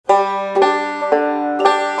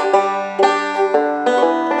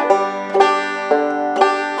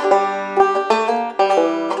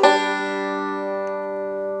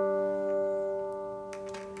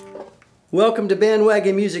welcome to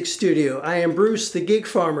Bandwagon Music Studio. I am Bruce the Gig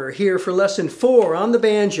Farmer here for lesson 4 on the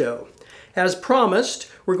banjo. As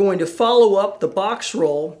promised, we're going to follow up the box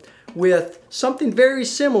roll with something very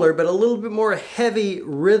similar but a little bit more heavy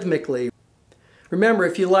rhythmically. Remember,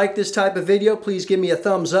 if you like this type of video, please give me a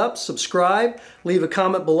thumbs up, subscribe, leave a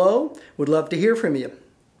comment below. Would love to hear from you.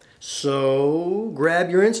 So grab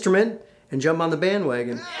your instrument and jump on the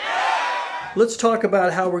bandwagon. Let's talk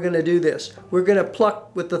about how we're going to do this. We're going to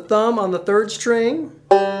pluck with the thumb on the 3rd string.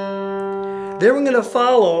 Then we're going to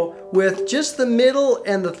follow with just the middle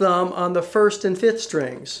and the thumb on the 1st and 5th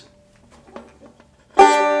strings.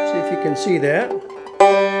 See if you can see that.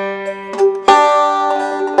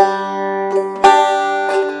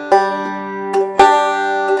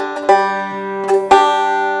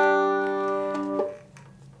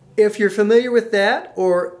 If you're familiar with that,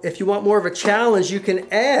 or if you want more of a challenge, you can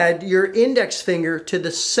add your index finger to the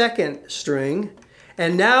 2nd string.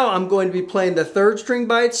 And now I'm going to be playing the 3rd string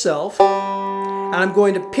by itself. And I'm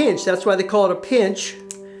going to pinch. That's why they call it a pinch.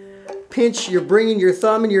 Pinch, you're bringing your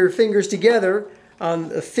thumb and your fingers together on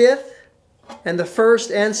the 5th and the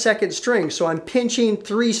 1st and 2nd string. So I'm pinching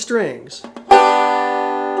 3 strings.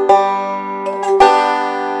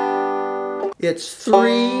 It's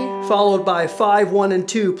 3 followed by 5, 1, and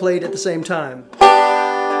 2 played at the same time.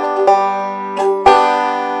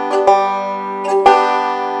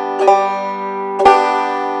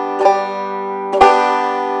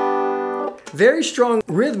 Very strong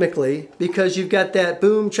rhythmically because you've got that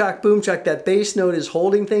boom, chuck, that bass note is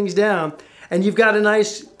holding things down, and you've got a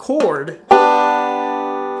nice chord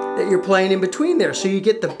that you're playing in between there. So you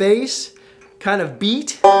get the bass kind of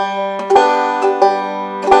beat.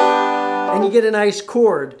 And you get a nice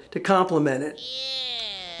chord to complement it.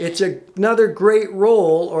 Yeah. It's another great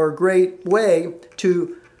roll or great way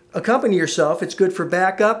to accompany yourself. It's good for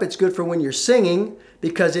backup. It's good for when you're singing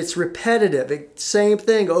because it's repetitive. Same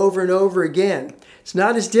thing over and over again. It's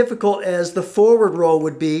not as difficult as the forward roll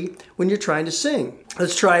would be when you're trying to sing.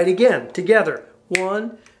 Let's try it again together.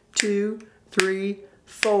 1, 2, 3,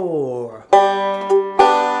 4.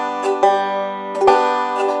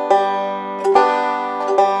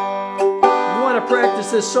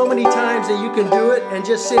 Practice this so many times that you can do it and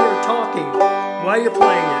just sit here talking while you're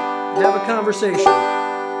playing it. Have a conversation.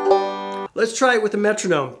 Let's try it with the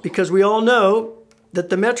metronome because we all know that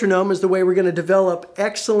the metronome is the way we're going to develop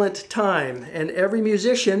excellent time, and every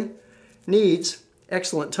musician needs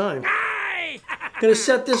excellent time. I'm going to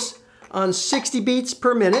set this on 60 beats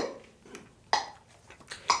per minute,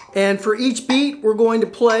 and for each beat we're going to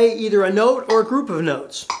play either a note or a group of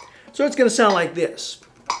notes. So it's going to sound like this.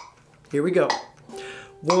 Here we go.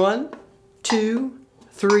 1, 2,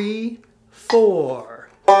 3, 4.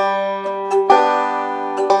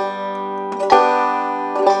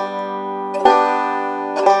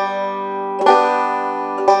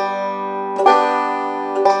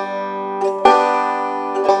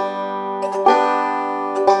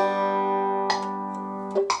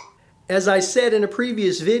 As I said in a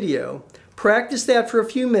previous video, practice that for a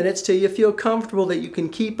few minutes till you feel comfortable that you can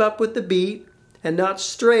keep up with the beat and not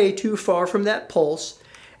stray too far from that pulse.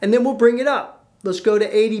 And then we'll bring it up. Let's go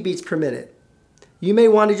to 80 beats per minute. You may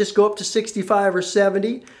want to just go up to 65 or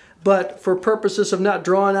 70, but for purposes of not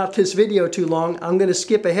drawing out this video too long, I'm going to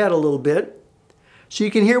skip ahead a little bit so you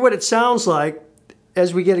can hear what it sounds like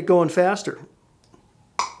as we get it going faster.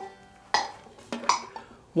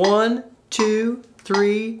 1, 2,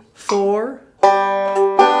 3, 4.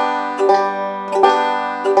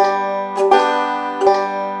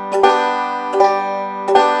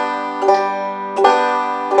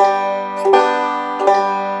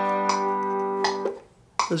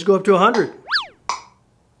 Let's go up to 100.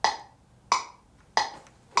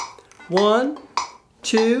 1,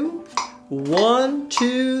 2, 1,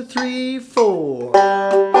 2, 3, 4.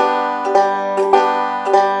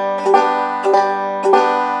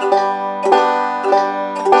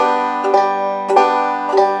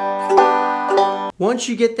 Once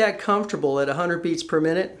you get that comfortable at 100 beats per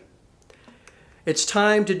minute, it's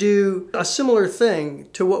time to do a similar thing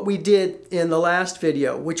to what we did in the last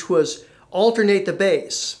video, which was alternate the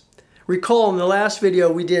bass. Recall in the last video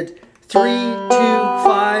we did 3, 2,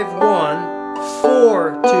 5, 1,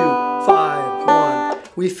 4, 2, 5, 1.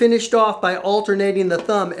 We finished off by alternating the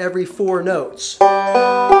thumb every 4 notes.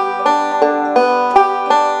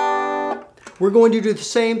 We're going to do the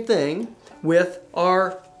same thing with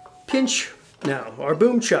our pinch now, our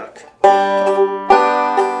boom chuck.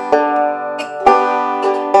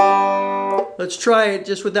 Let's try it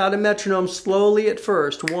just without a metronome, slowly at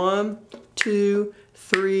first. 1, 2,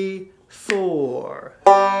 3, 4.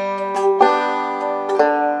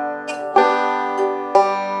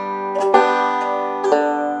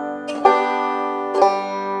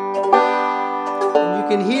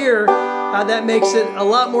 how that makes it a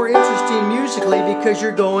lot more interesting musically, because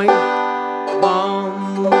you're going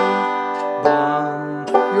bum, bum.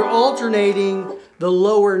 You're alternating the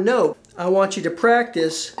lower note. I want you to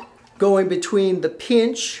practice going between the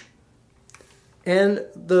pinch and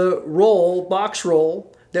the roll, box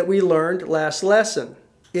roll, that we learned last lesson.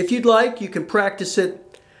 If you'd like, you can practice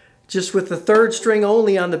it just with the third string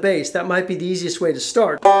only on the bass. That might be the easiest way to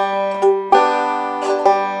start.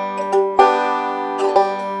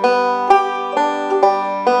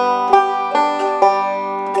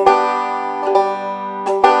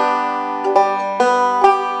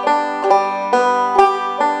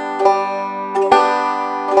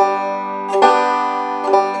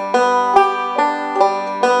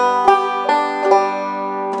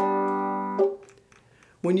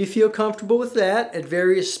 When you feel comfortable with that at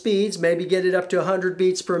various speeds, maybe get it up to 100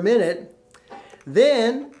 beats per minute,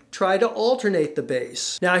 then try to alternate the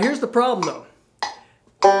bass. Now here's the problem though.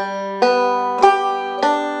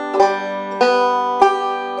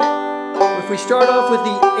 If we start off with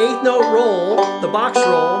the 8th note roll, the box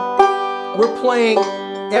roll, we're playing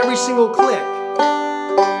every single click.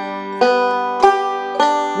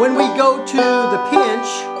 When we go to the pinch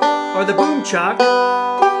or the boom chock,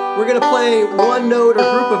 we're going to play one note or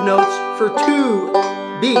group of notes for 2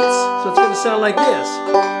 beats. So it's going to sound like this.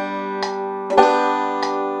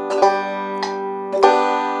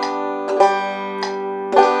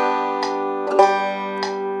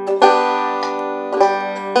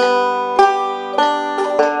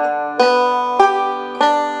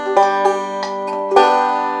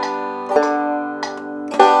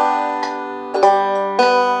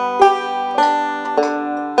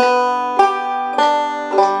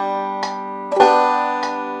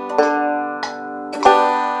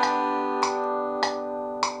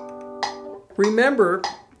 Remember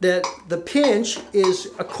that the pinch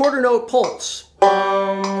is a quarter note pulse.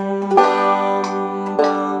 Bum, bum,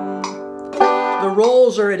 bum. The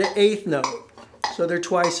rolls are at an 8th note, so they're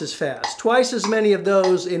twice as fast. Twice as many of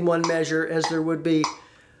those in one measure as there would be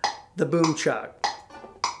the boom chock.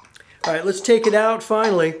 All right, let's take it out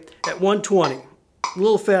finally at 120. A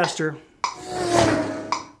little faster.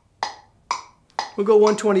 We'll go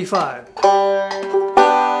 125.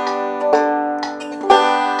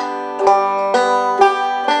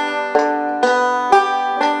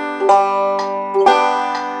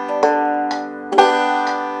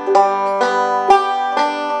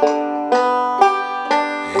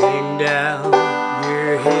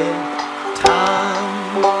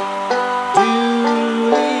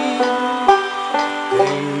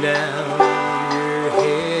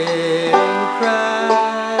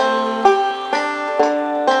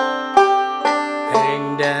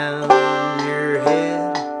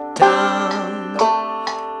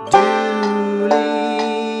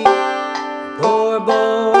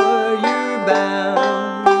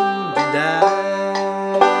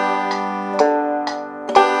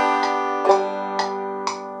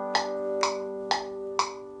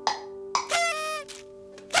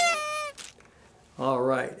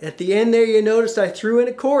 Alright, at the end there you noticed I threw in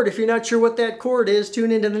a chord. If you're not sure what that chord is,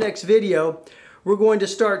 tune into the next video. We're going to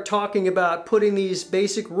start talking about putting these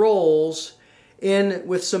basic rolls in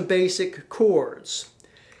with some basic chords.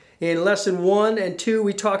 In lesson 1 and 2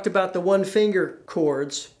 we talked about the one finger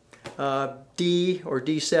chords, D or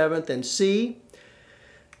D7th and C.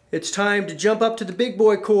 It's time to jump up to the big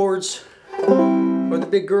boy chords, or the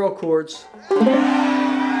big girl chords,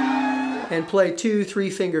 and play 2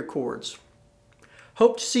 3-finger chords.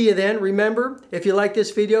 Hope to see you then. Remember, if you like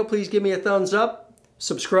this video, please give me a thumbs up,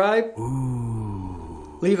 subscribe,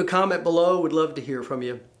 leave a comment below. Would love to hear from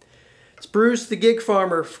you. It's Bruce the Gig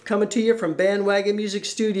Farmer coming to you from Bandwagon Music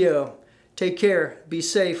Studio. Take care, be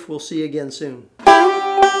safe, we'll see you again soon.